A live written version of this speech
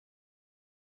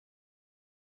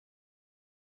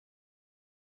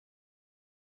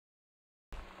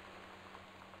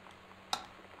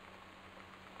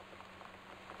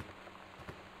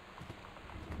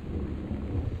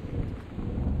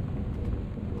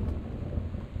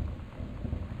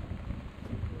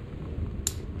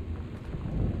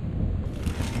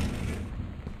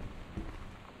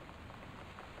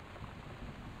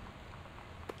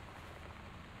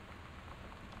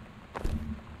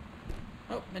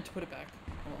meant to put it back.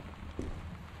 Oh well.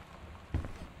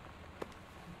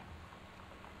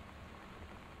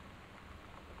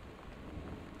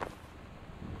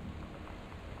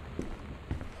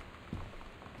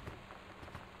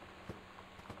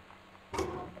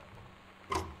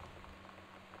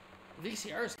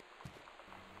 VCRs.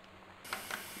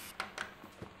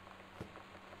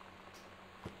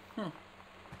 Huh.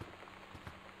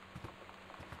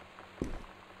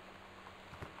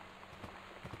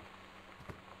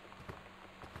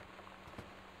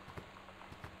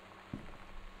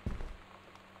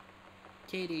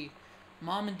 Katie,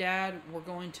 Mom and Dad were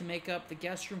going to make up the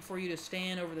guest room for you to stay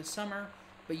in over the summer,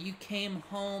 but you came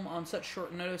home on such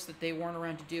short notice that they weren't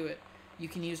around to do it. You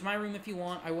can use my room if you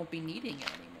want. I won't be needing it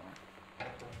anymore.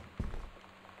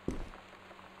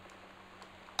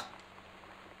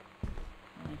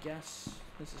 I guess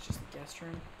this is just the guest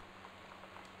room.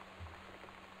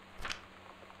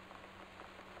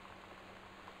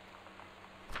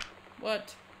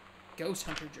 What? Ghost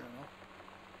Hunter Journal.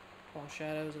 All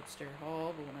shadows upstairs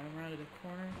hall, but when I rounded a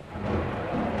corner...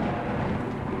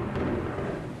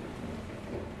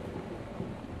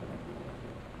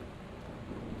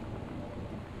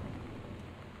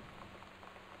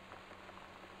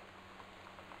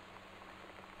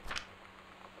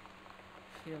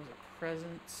 Feels a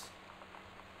presence.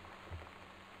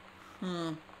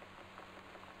 Huh.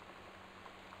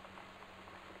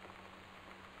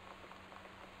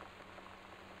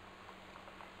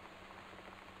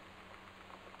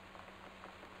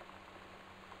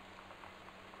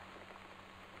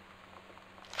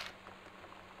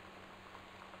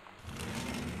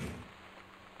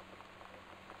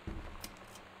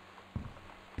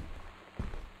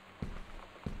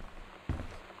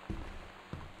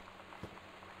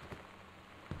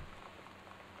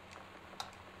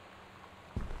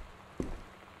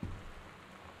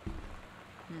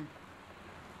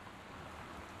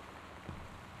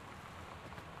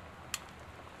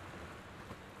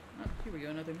 Oh, here we go,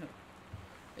 another note.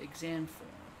 Exam form.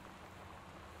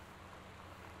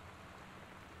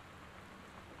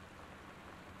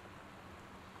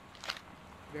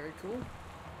 Very cool.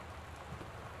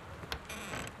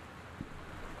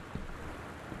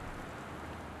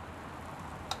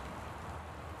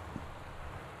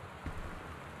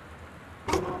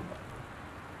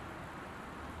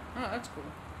 Oh, that's cool.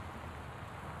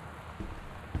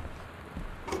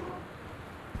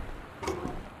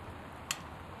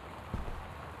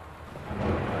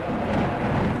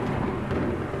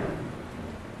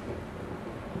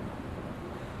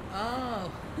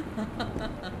 Oh.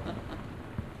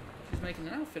 She's making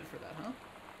an outfit for that, huh?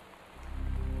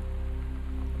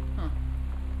 Huh.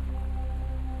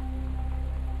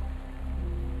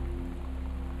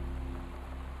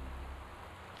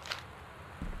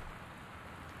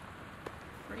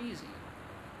 Crazy.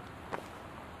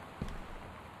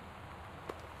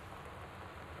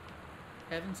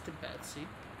 Heavens to Betsy.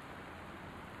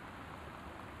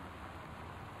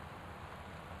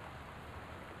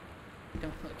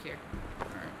 Don't look here.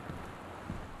 Alright.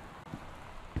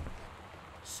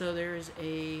 So there's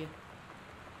a...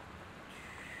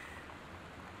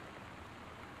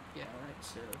 Yeah, right,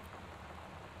 so...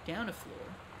 Down a floor.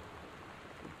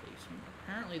 Basement.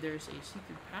 Apparently there's a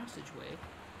secret passageway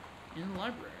in the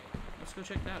library. Let's go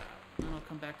check that out. And then I'll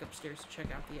come back upstairs to check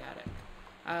out the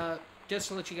attic. Just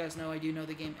to let you guys know, I do know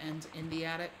the game ends in the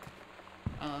attic.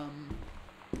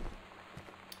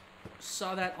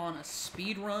 Saw that on a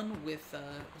speed run with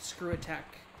Screw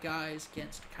Attack guys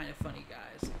against Kind of Funny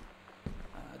guys.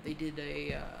 They did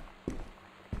a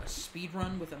speed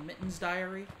run with a Mittens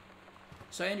Diary.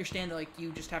 So I understand that, like,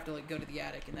 you just have to, like, go to the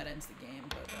attic and that ends the game,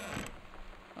 but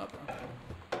oh,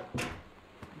 bro.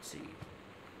 Let's see.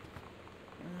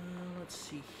 Let's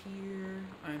see here.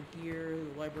 I'm here.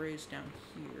 The library is down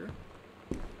here.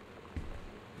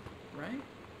 Right?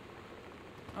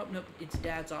 Oh, nope. It's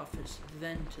Dad's office,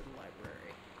 then to the library.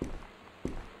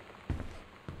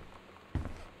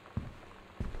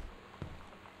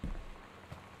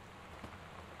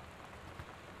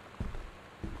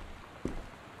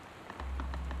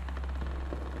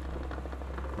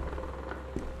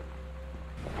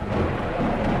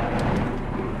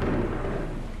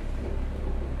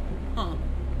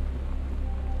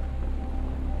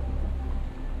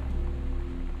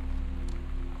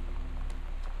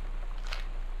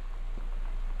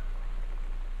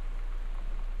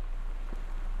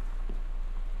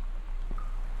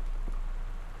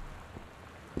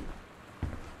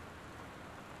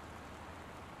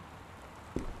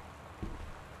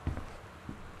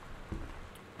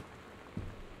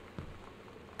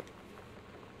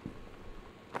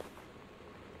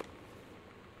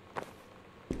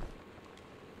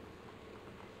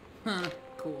 Huh,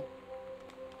 cool.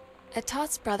 At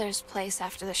Todd's brother's place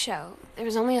after the show, there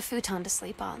was only a futon to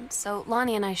sleep on, so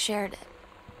Lonnie and I shared it.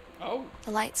 Oh.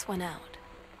 The lights went out.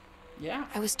 Yeah.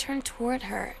 I was turned toward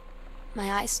her.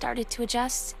 My eyes started to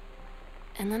adjust,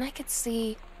 and then I could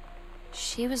see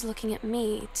she was looking at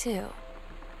me, too.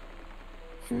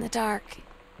 In the dark,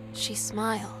 she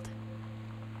smiled.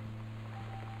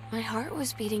 My heart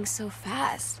was beating so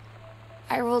fast.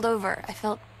 I rolled over. I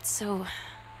felt so,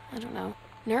 I don't know,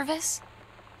 nervous.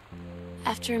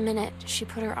 After a minute, she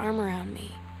put her arm around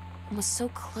me and was so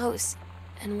close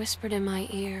and whispered in my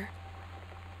ear,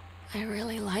 "I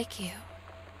really like you."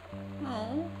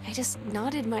 Oh. I just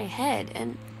nodded my head,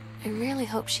 and I really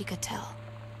hope she could tell.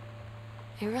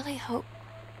 I really hope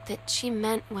that she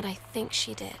meant what I think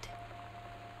she did.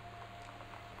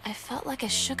 I felt like a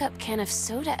shook-up can of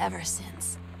soda ever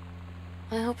since.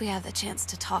 I hope we have the chance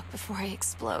to talk before I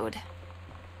explode.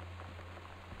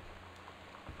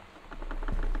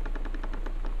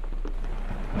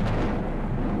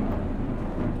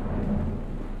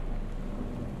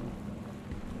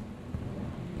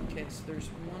 Okay, so there's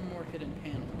one more hidden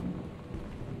panel.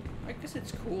 I guess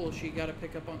it's cool she got to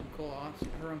pick up on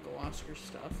her Uncle Oscar's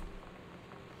stuff.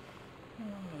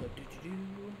 Do-do-do.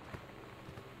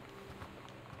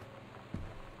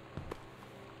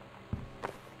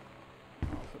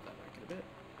 I'll put that back in a bit.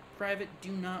 Private,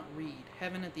 do not read.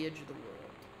 Heaven at the edge of the world.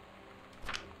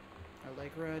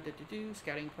 Allegra, do-do-do.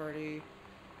 Scouting party.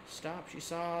 Stop. She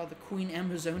saw the Queen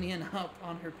Amazonian up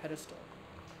on her pedestal.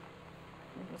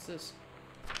 What's this?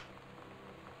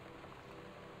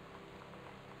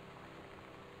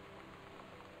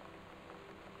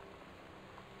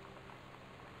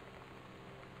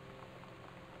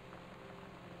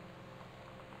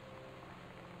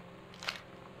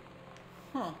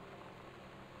 Huh.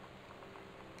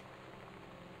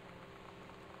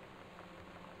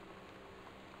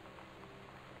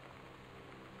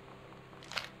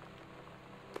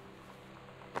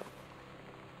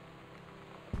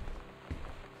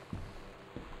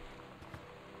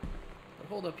 But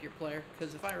hold up here, player,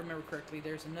 because if I remember correctly,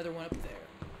 there's another one up there,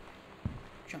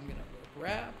 which I'm gonna go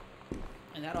grab,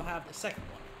 and that'll have the second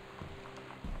one.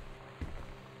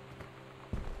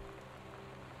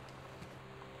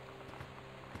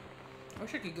 I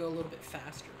wish I could go a little bit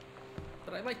faster,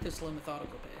 but I like this slow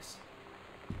methodical pace.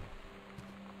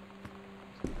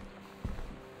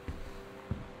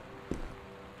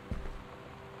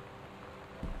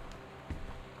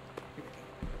 Here we go.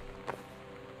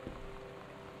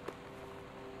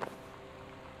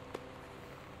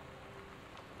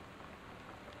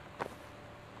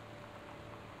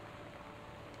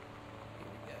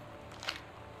 Here we go.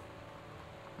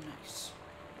 Nice.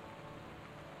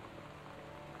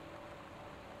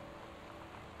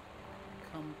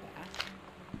 Come back.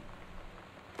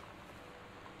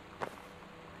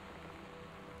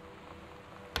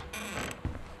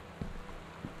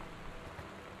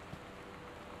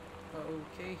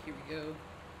 Okay, here we go.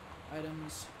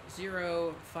 Items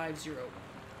 0501.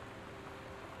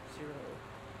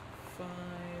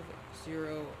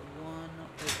 0501.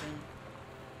 Open.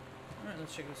 Alright,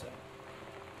 let's check this out.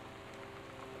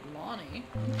 Lonnie.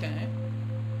 Okay.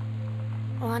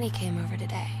 Lonnie came over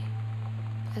today.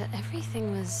 But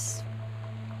everything was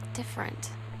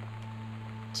different.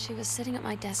 She was sitting at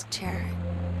my desk chair,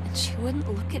 and she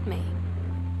wouldn't look at me.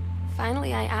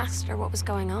 Finally, I asked her what was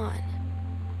going on.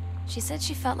 She said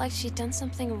she felt like she'd done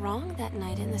something wrong that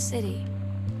night in the city.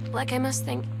 Like I must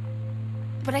think...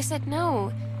 But I said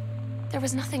no. There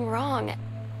was nothing wrong.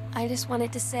 I just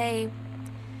wanted to say...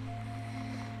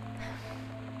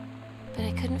 But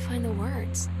I couldn't find the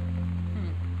words.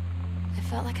 I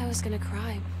felt like I was gonna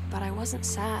cry, but I wasn't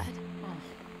sad. Oh.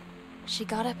 She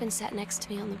got up and sat next to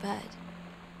me on the bed.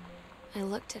 I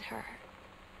looked at her.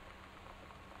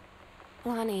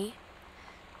 Lonnie,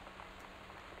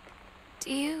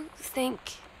 do you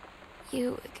think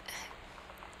you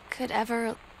could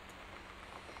ever...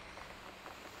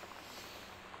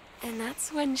 And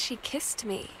that's when she kissed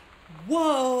me.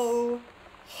 Whoa!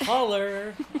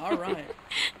 Holler! Alright.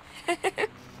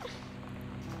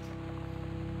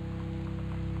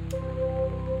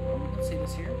 Let's see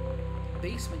this here.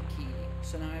 Basement key.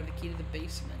 So now I have the key to the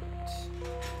basement.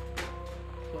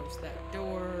 Close that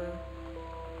door.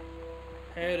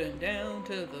 Heading down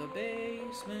to the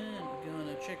basement.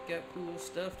 Gonna check out cool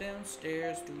stuff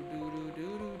downstairs. Do do do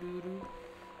do do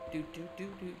do do do do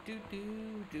do do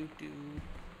do do do.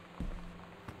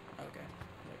 Okay.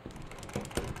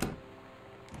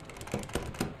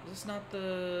 Is this not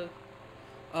the...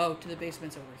 Oh, to the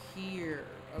basement's over here.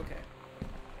 Okay.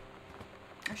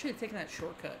 I should have taken that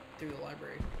shortcut through the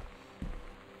library.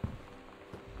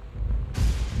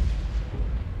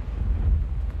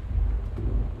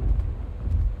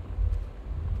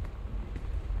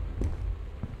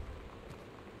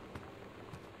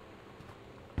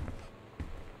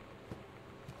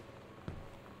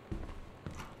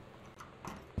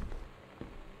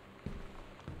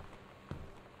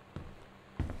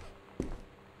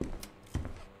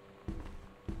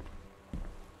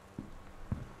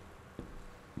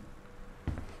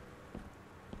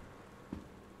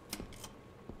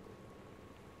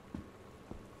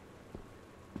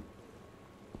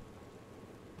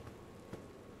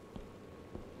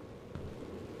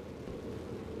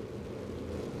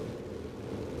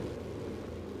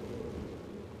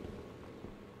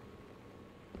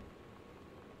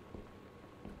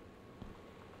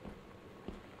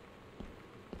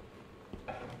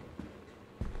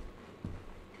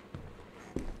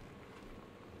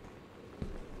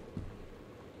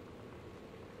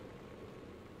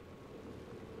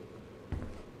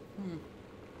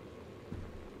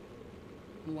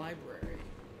 Library.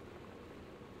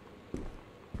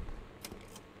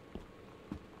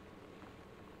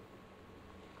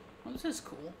 Oh, this is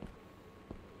cool.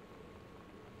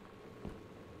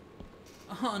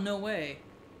 Oh, no way.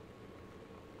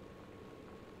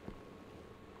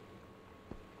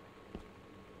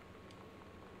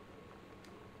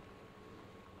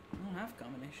 I don't have a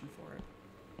combination for it.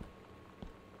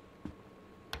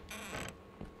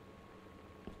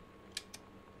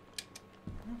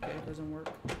 Okay, it doesn't work.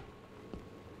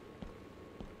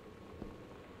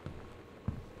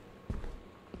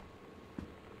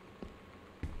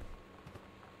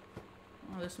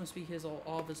 Oh, this must be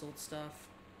all of his old stuff.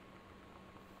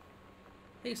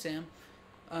 Hey, Sam.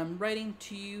 I'm writing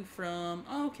to you from...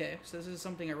 Oh, okay. So this is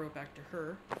something I wrote back to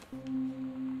her.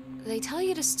 They tell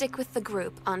you to stick with the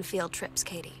group on field trips,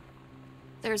 Katie.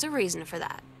 There's a reason for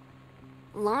that.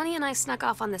 Lonnie and I snuck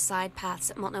off on the side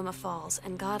paths at Multnomah Falls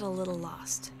and got a little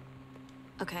lost.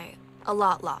 Okay, a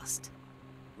lot lost.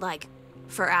 Like,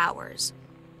 for hours.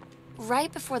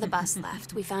 Right before the bus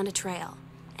left, we found a trail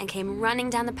and came running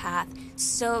down the path,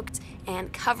 soaked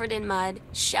and covered in mud,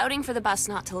 shouting for the bus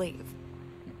not to leave.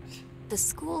 The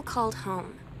school called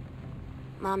home.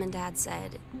 Mom and Dad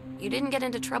said, "You didn't get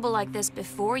into trouble like this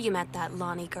before you met that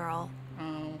Lonnie girl."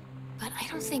 Oh. But I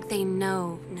don't think they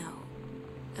know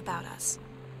about us.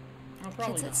 Oh, probably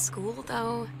Kids not. at school,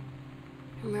 though,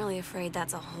 I'm really afraid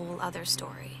that's a whole other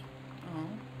story. Oh.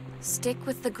 Stick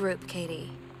with the group,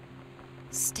 Katie.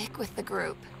 Stick with the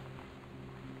group.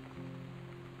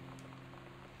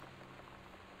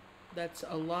 That's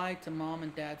a lie to Mom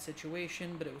and Dad's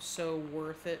situation, but it was so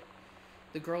worth it.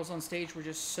 The girls on stage were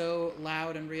just so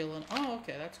loud and real and... Oh,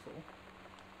 okay, that's cool.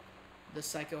 The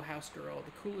Psycho House Girl.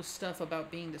 The coolest stuff about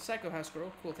being the Psycho House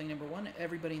Girl, cool thing number one,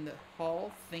 everybody in the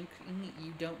hall thinking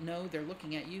you don't know they're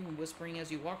looking at you and whispering as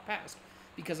you walk past.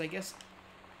 Because I guess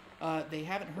they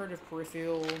haven't heard of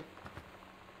peripheral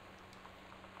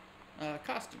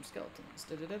costume skeletons.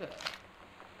 Da-da-da-da.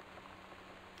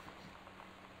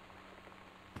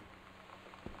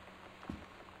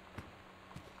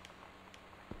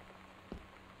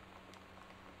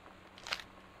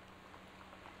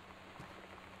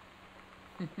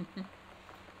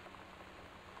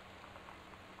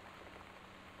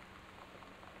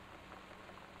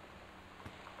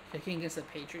 Kicking against the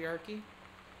patriarchy?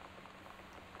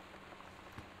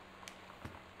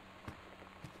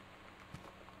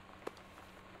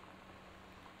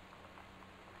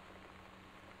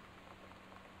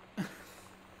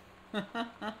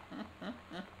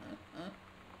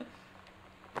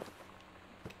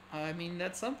 I mean,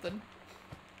 that's something.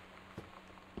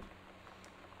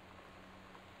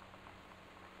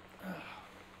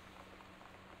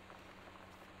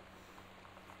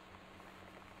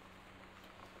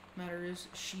 Matter is,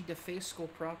 she defaced school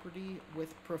property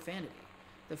with profanity.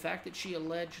 The fact that she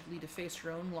allegedly defaced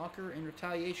her own locker in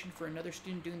retaliation for another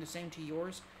student doing the same to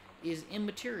yours is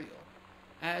immaterial.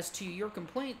 As to your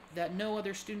complaint that no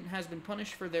other student has been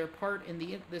punished for their part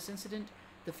in this incident,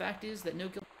 the fact is that no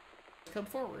guilt has come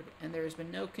forward, and there has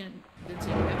been no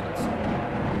convincing evidence.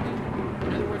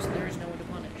 In other words, there is no one to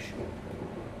punish.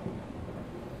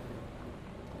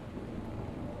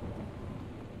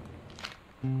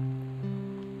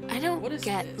 I don't What is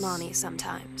get this? Lonnie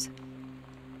sometimes.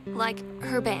 Like,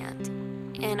 her band,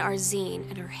 and our zine,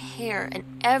 and her hair, and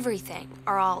everything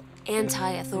are all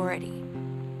anti-authority.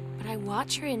 But I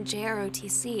watch her in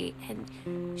JROTC,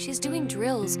 and she's doing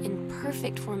drills in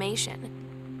perfect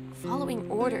formation, following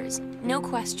orders, no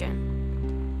question.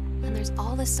 And there's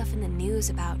all this stuff in the news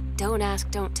about don't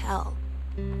ask, don't tell.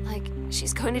 Like,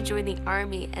 she's going to join the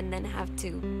army and then have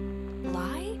to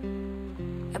lie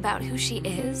about who she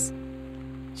is.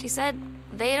 She said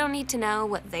they don't need to know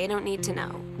what they don't need to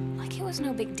know. Like it was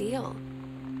no big deal.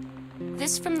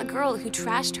 This from the girl who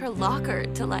trashed her locker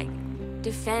to, like,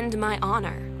 defend my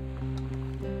honor.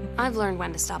 I've learned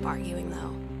when to stop arguing,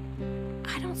 though.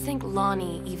 I don't think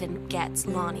Lonnie even gets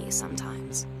Lonnie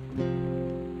sometimes.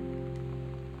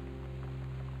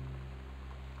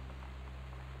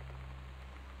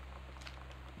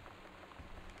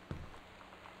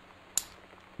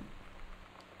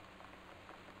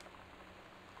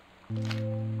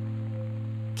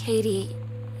 Katie,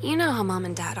 you know how Mom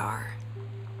and Dad are.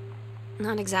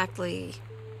 Not exactly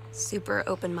super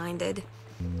open-minded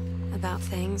about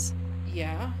things.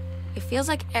 Yeah? It feels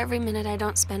like every minute I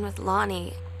don't spend with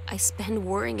Lonnie, I spend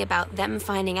worrying about them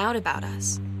finding out about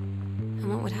us. And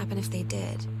what would happen if they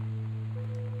did?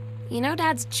 You know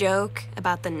Dad's joke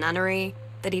about the nunnery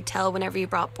that he'd tell whenever he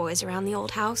brought boys around the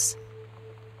old house?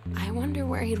 I wonder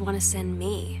where he'd want to send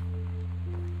me.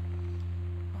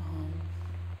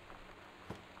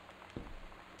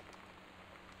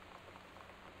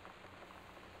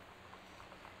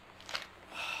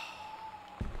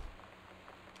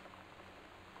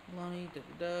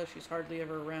 da-da-da. She's hardly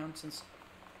ever around since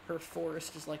her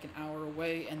forest is like an hour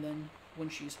away, and then when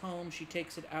she's home, she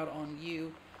takes it out on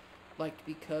you. Like,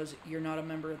 because you're not a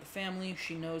member of the family,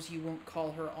 she knows you won't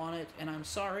call her on it, and I'm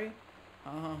sorry.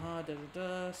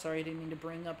 Da-da-da. Sorry, I didn't mean to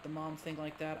bring up the mom thing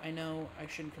like that. I know I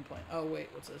shouldn't complain. Oh, wait,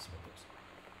 what's this?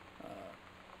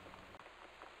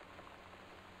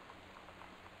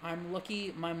 I'm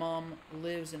lucky my mom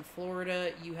lives in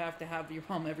Florida. You have to have your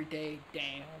mom every day.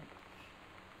 Damn.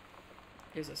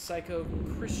 Is a psycho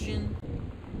Christian.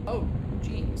 Oh,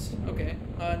 jeez. Okay.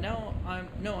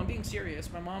 I'm being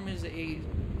serious. My mom is a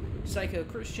psycho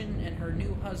Christian, and her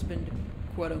new husband,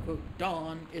 quote unquote,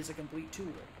 Don, is a complete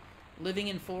tool. Living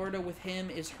in Florida with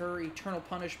him is her eternal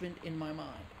punishment in my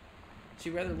mind. So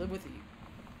you'd rather live with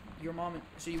your mom,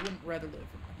 so you wouldn't rather live.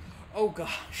 Oh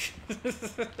gosh.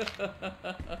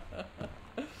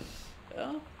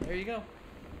 Well, there you go.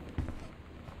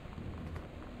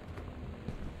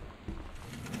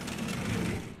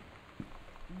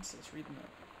 What's this? Reading that.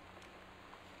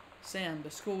 Sam,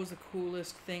 the school was the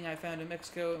coolest thing I found in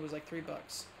Mexico. It was like $3.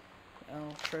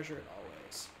 I'll treasure it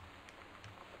always.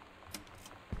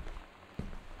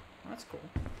 That's cool.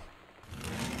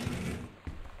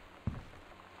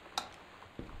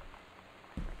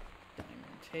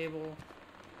 Diamond table.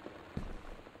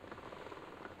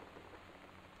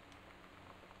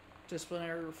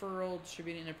 Disciplinary referral,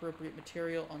 distributing inappropriate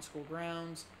material on school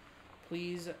grounds.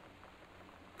 Please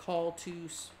call to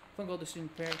phone call to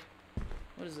student parent.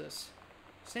 What is this?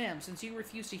 Sam, since you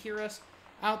refuse to hear us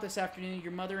out this afternoon,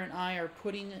 your mother and I are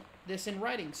putting this in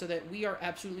writing so that we are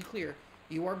absolutely clear.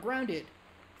 You are grounded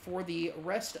for the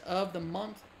rest of the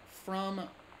month from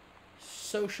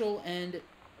social and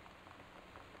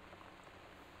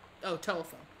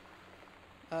telephone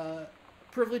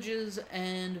privileges,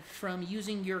 and from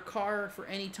using your car for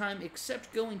any time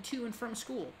except going to and from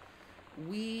school.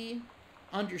 We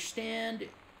understand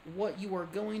what you are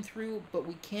going through, but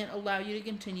we can't allow you to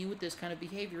continue with this kind of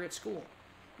behavior at school.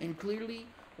 And clearly,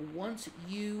 once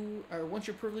your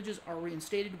privileges are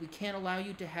reinstated, we can't allow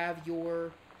you to have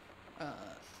your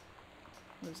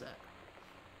what is that?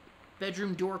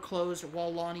 Bedroom door closed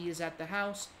while Lonnie is at the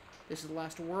house. This is the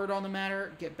last word on the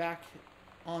matter. Get back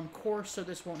on course so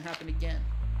this won't happen again.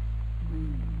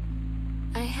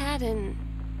 I had an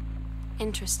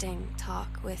interesting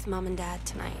talk with Mom and Dad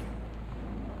tonight.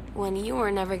 One you were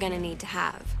never gonna need to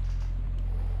have.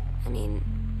 I mean,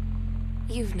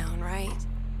 you've known, right?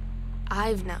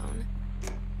 I've known.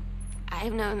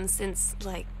 I've known since,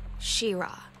 like,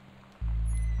 She-Ra.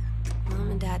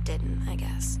 Mom and Dad didn't, I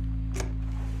guess.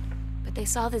 But they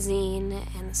saw the zine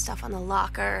and the stuff on the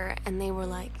locker, and they were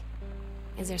like,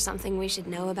 is there something we should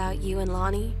know about you and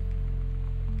Lonnie?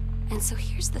 And so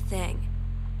here's the thing.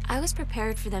 I was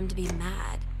prepared for them to be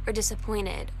mad, or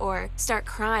disappointed, or start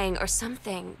crying, or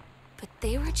something. But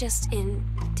they were just in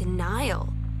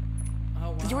denial.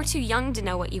 Oh, wow. You're too young to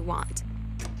know what you want.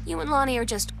 You and Lonnie are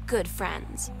just good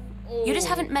friends. Oh. You just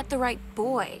haven't met the right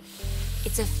boy.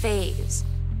 It's a phase.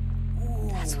 Ooh.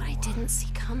 That's what I didn't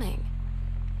see coming.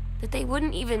 That they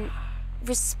wouldn't even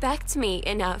respect me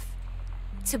enough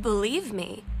to believe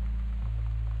me.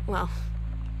 Well,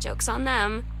 joke's on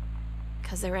them,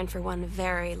 because they're in for one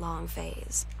very long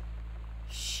phase.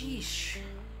 Sheesh.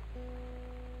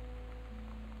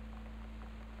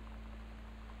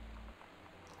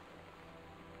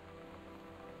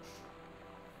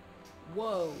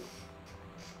 Whoa.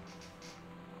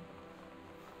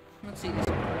 Let's see this.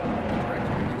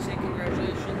 Say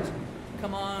congratulations.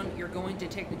 Come on, you're going to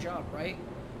take the job, right?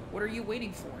 What are you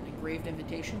waiting for? An engraved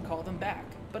invitation? Call them back.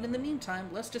 But in the meantime,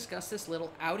 let's discuss this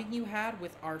little outing you had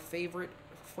with our favorite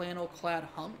flannel-clad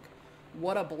hunk.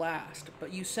 What a blast.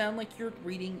 But you sound like you're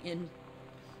reading in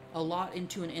a lot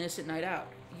into an innocent night out.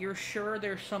 You're sure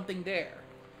there's something there.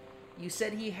 You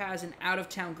said he has an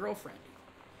out-of-town girlfriend.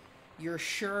 You're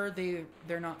sure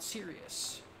they're not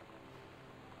serious.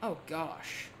 Oh,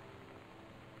 gosh.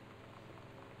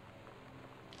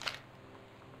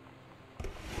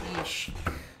 Yeesh.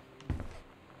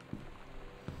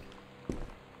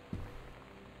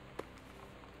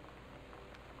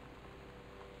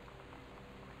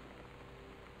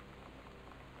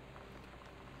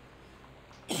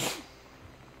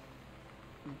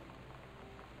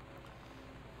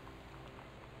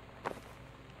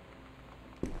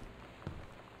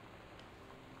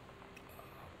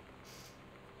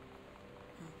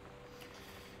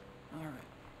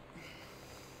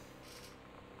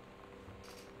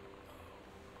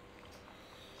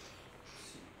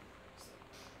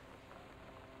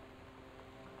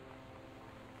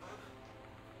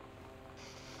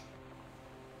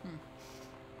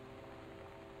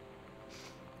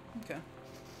 Okay.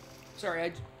 Sorry,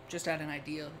 I just had an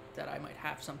idea that I might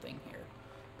have something here,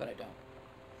 but I don't.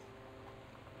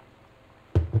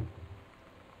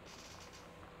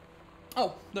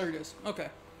 Oh, there it is. Okay.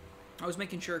 I was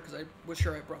making sure because I was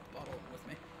sure I brought the bottle with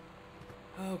me.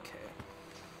 Okay.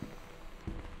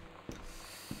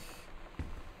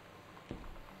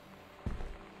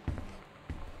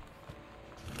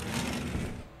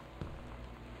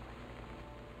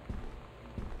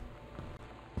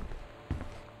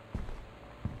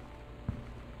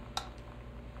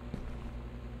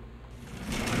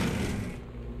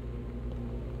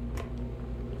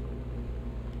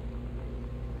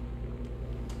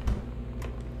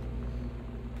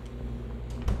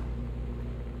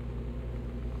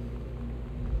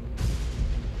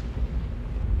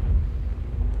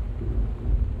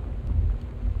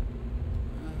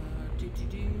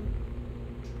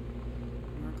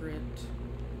 Margaret.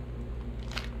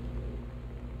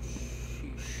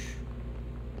 Sheesh.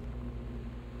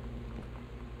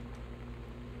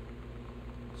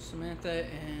 Samantha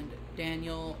and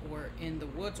Daniel were in the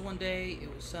woods one day.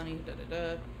 It was sunny. Da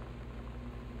da da.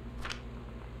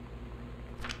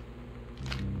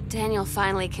 Daniel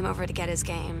finally came over to get his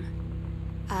game.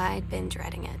 I'd been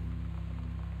dreading it.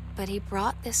 But he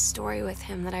brought this story with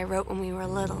him that I wrote when we were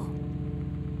little.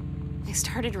 I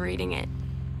started reading it,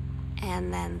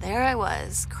 and then there I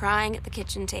was, crying at the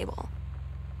kitchen table.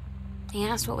 He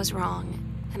asked what was wrong,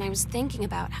 and I was thinking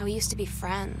about how we used to be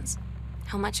friends,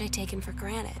 how much I'd taken for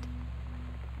granted.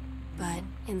 But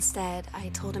instead, I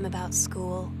told him about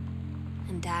school,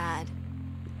 and Dad,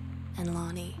 and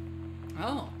Lonnie.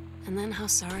 Oh. And then how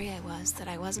sorry I was that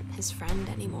I wasn't his friend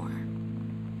anymore.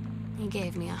 He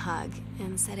gave me a hug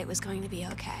and said it was going to be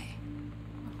okay.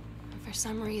 For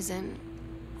some reason,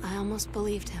 I almost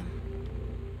believed him.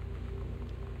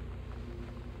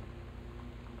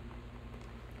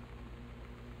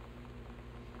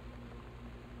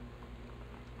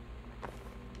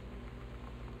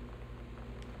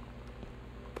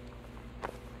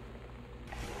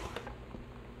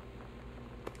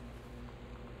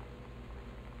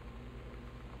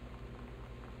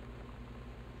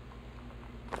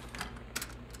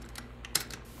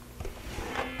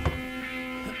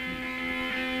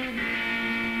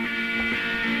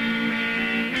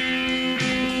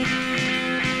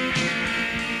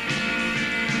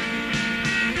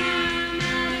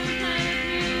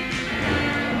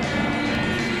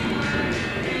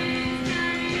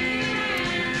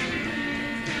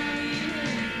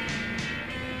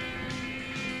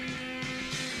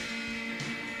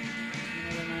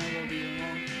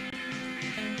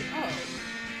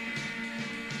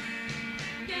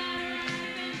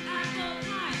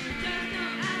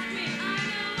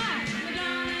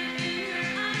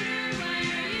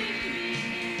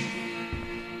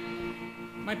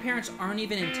 My parents aren't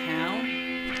even in town.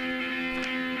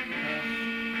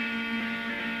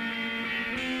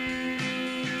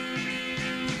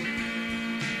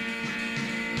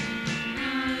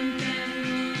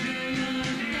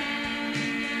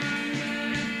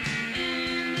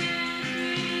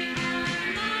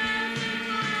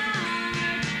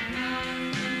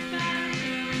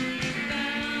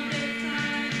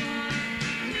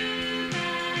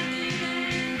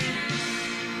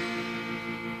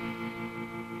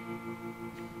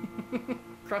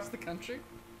 Across the country?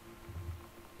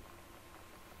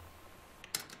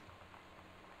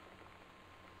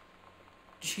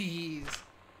 Jeez.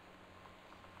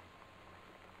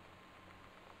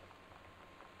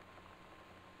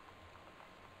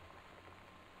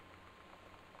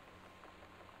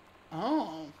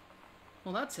 Oh.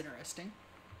 Well, that's interesting.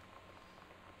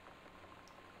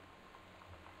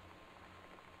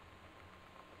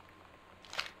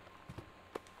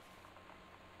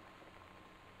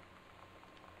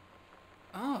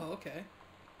 Oh, okay.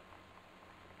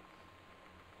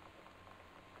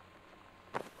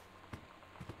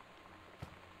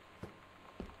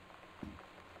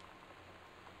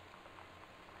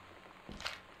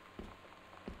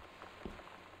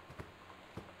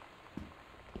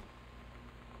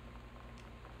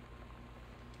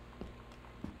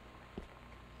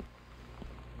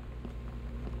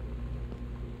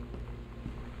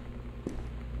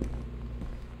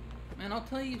 Man, I'll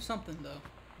tell you something, though.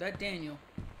 That Daniel,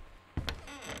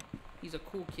 he's a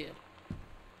cool kid.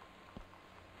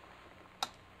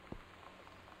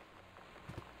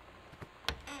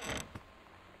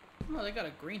 Oh, they got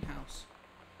a greenhouse.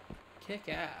 Kick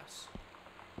ass.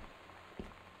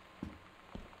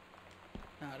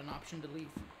 Not an option to leave.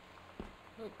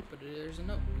 Oh, but there's a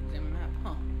note. Examine map.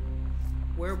 Huh.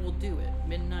 Where we'll do it.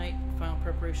 Midnight, final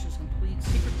preparations complete.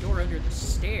 Secret door under the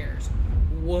stairs.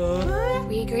 What?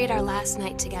 We agreed our last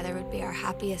night together would be our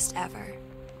happiest ever.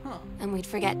 Huh. And we'd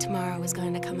forget tomorrow was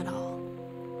going to come at all.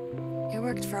 It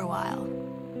worked for a while.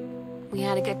 We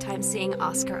had a good time seeing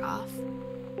Oscar off,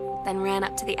 then ran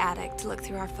up to the attic to look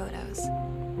through our photos,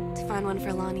 to find one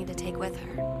for Lonnie to take with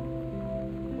her.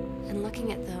 And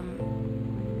looking at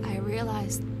them, I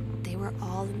realized they were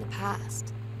all in the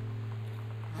past.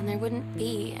 And there wouldn't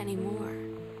be any more.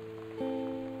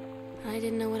 And I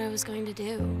didn't know what I was going to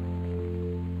do.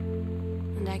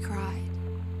 And I cried.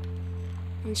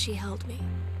 And she held me.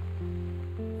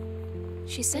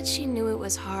 She said she knew it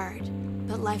was hard,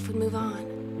 but life would move on.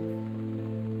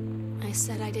 I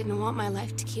said I didn't want my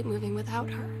life to keep moving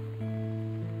without her.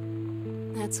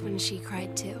 That's when she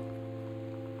cried too.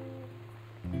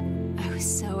 I was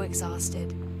so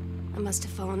exhausted. I must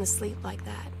have fallen asleep like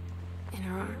that, in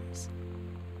her arms.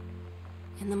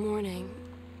 In the morning,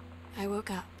 I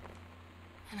woke up,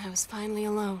 and I was finally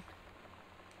alone.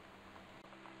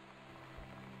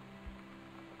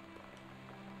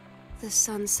 The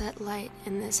sunset light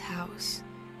in this house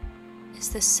is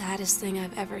the saddest thing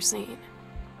I've ever seen.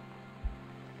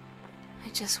 I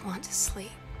just want to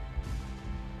sleep.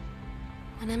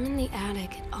 When I'm in the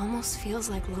attic, it almost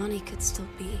feels like Lonnie could still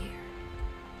be here.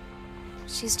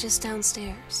 She's just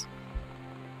downstairs.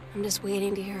 I'm just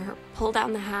waiting to hear her pull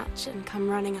down the hatch and come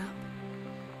running up.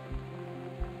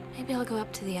 Maybe I'll go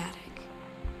up to the attic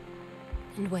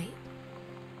and wait.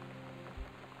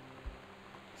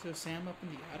 So Sam up in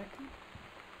the attic?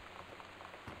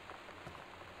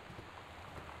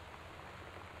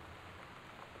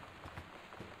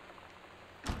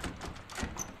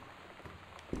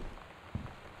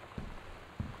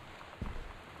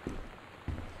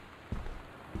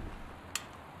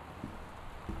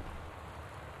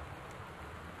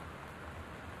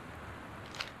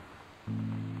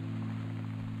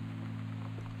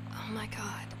 Oh my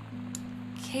God.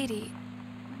 Katie,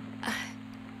 I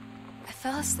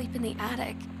fell asleep in the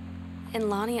attic, in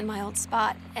Lonnie in my old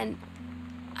spot, and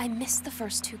I missed the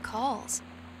first 2 calls.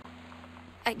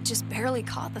 I just barely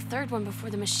caught the third one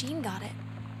before the machine got it.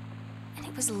 And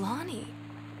it was Lonnie,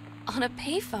 on a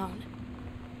payphone.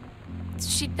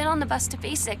 She'd been on the bus to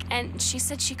Basic, and she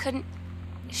said she couldn't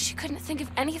think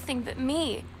of anything but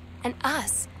me and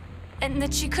us, and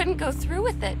that she couldn't go through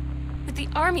with it, with the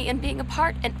army and being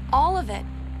apart and all of it.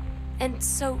 And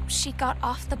so she got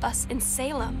off the bus in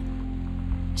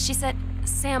Salem. She said,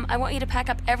 "Sam, I want you to pack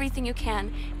up everything you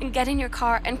can and get in your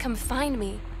car and come find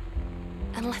me.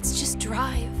 And let's just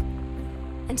drive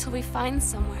until we find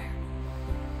somewhere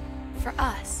for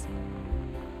us."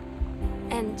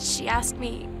 And she asked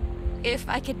me if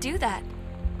I could do that.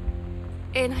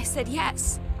 And I said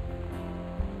yes.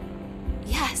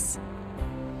 Yes.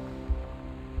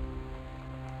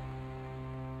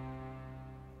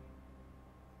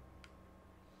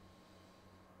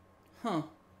 Huh.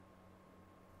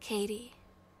 Katie,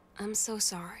 I'm so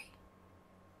sorry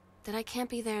that I can't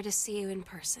be there to see you in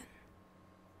person,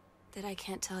 that I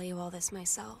can't tell you all this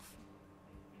myself.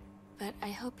 But I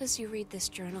hope as you read this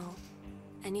journal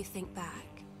and you think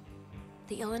back,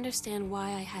 that you'll understand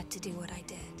why I had to do what I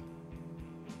did.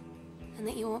 And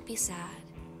that you won't be sad,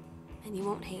 and you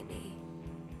won't hate me,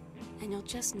 and you'll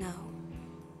just know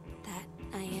that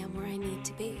I am where I need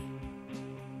to be.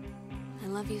 I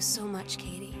love you so much,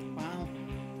 Katie. Wow.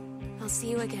 I'll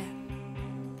see you again.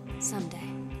 Someday.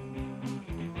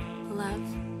 Love,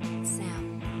 Sam.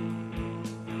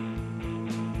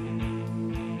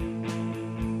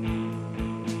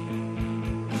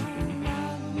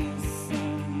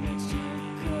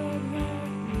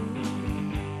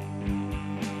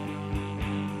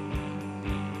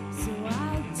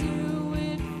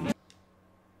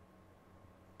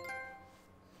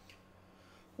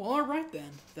 Well, alright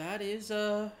then. That is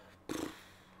a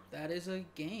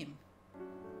game.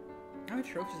 How many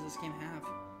trophies does this game have?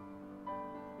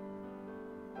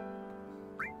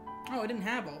 Oh, it didn't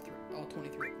have all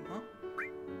 23 of them, huh?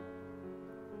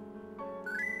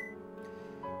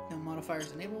 No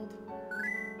modifiers enabled.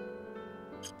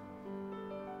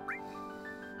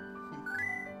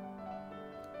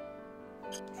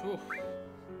 Oof.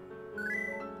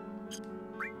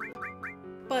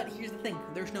 But here's the thing,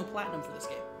 there's no platinum for this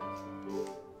game.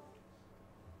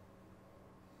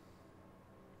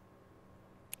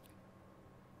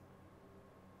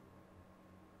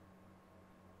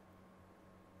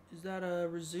 Is that a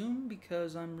resume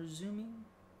because I'm resuming?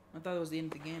 I thought it was the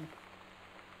end of the game.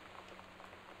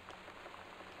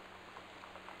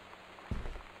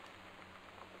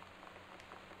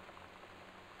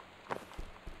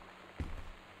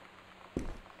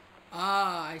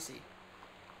 Ah, I see.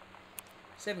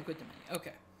 Save and quit the menu.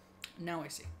 Okay. Now I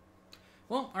see.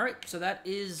 Well, alright, so that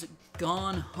is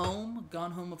Gone Home.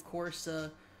 Gone Home, of course,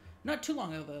 not too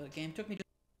long of a game. Took me just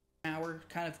an hour,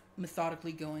 kind of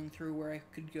methodically going through where I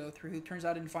could go through. Turns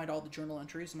out I didn't find all the journal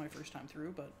entries my first time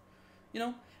through, but, you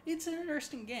know, it's an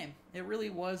interesting game. It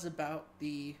really was about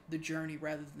the journey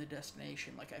rather than the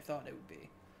destination, like I thought it would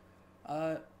be.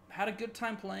 Had a good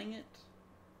time playing it.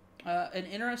 An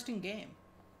interesting game.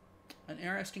 An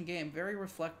interesting game. Very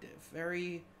reflective.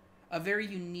 A very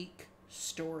unique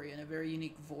story and a very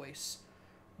unique voice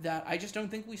that I just don't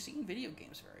think we see in video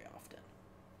games very often.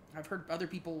 I've heard other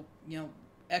people, you know,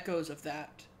 echoes of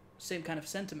that same kind of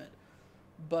sentiment,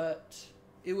 but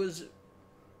it was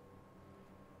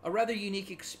a rather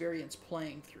unique experience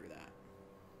playing through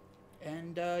that.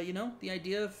 And, you know, the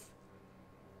idea of,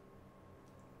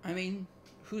 I mean,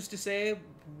 who's to say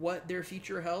what their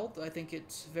future held? I think in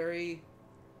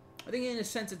a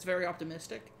sense it's very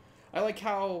optimistic. I like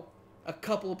how a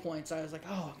couple of points I was like,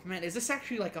 oh man, is this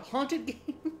actually like a haunted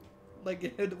game?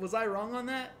 Like, was I wrong on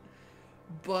that?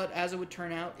 But as it would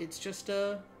turn out, it's just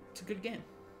it's a good game.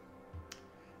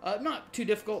 Not too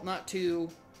difficult, not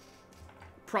too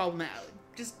problematic.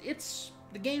 Just, it's,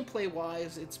 the gameplay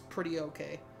wise, it's pretty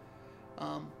okay.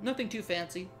 Nothing too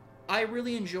fancy. I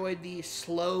really enjoyed the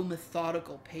slow,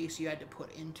 methodical pace you had to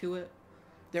put into it.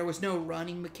 There was no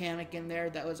running mechanic in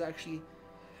there. That was actually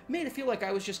made it feel like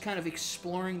I was just kind of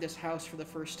exploring this house for the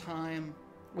first time,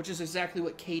 which is exactly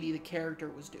what Katie, the character,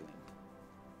 was doing.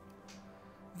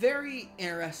 Very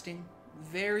interesting.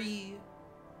 Very,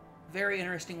 very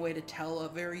interesting way to tell a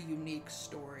very unique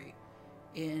story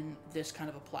in this kind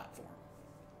of a platform.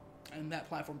 And that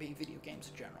platform being video games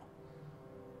in general.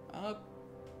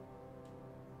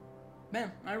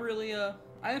 Man, I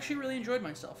actually really enjoyed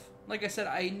myself. Like I said,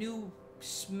 I knew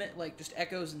just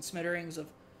echoes and smitterings of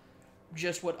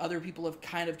just what other people have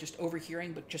kind of just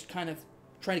overhearing, but just kind of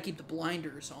trying to keep the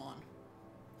blinders on.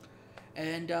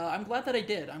 And I'm glad that I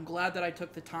did. I'm glad that I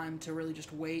took the time to really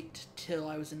just wait till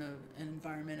I was in an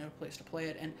environment and a place to play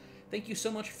it. And thank you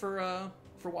so much for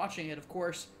watching it. Of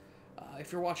course,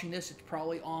 if you're watching this, it's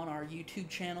probably on our YouTube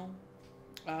channel.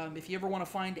 If you ever want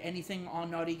to find anything on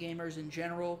Knotty Gamers in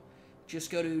general,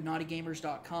 just go to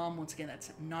knottygamers.com. Once again,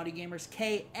 that's Knotty Gamers,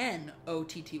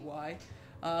 Knotty,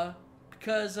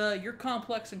 because you're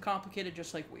complex and complicated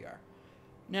just like we are.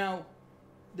 Now,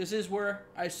 this is where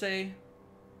I say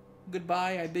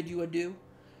goodbye. I bid you adieu.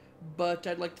 But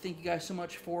I'd like to thank you guys so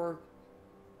much for,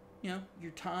 you know,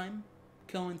 your time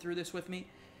going through this with me.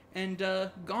 And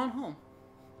Gone Home.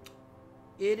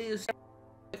 It is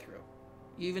through,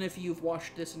 even if you've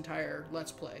watched this entire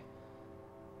Let's Play.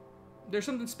 There's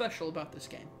something special about this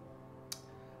game.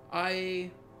 I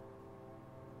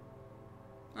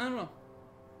don't know.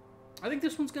 I think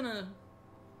this one's gonna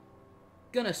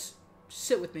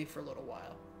sit with me for a little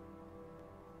while.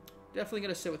 Definitely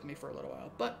gonna sit with me for a little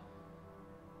while. But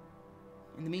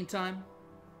in the meantime,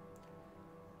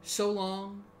 so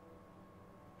long.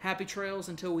 Happy trails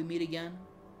until we meet again.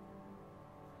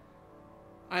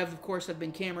 I have, of course,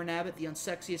 been Cameron Abbott, the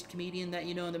unsexiest comedian that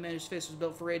you know, and the man whose face was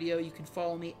built for radio. You can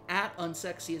follow me at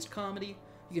Unsexiest Comedy.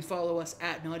 You can follow us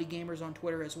at Knotty Gamers on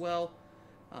Twitter as well.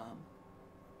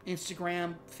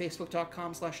 Instagram,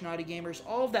 Facebook.com/Knotty Gamers.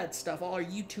 All of that stuff, all our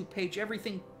YouTube page,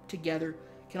 everything together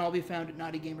can all be found at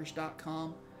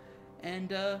KnottyGamers.com. And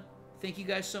thank you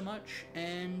guys so much,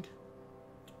 and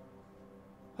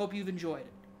hope you've enjoyed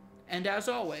it. And as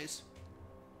always,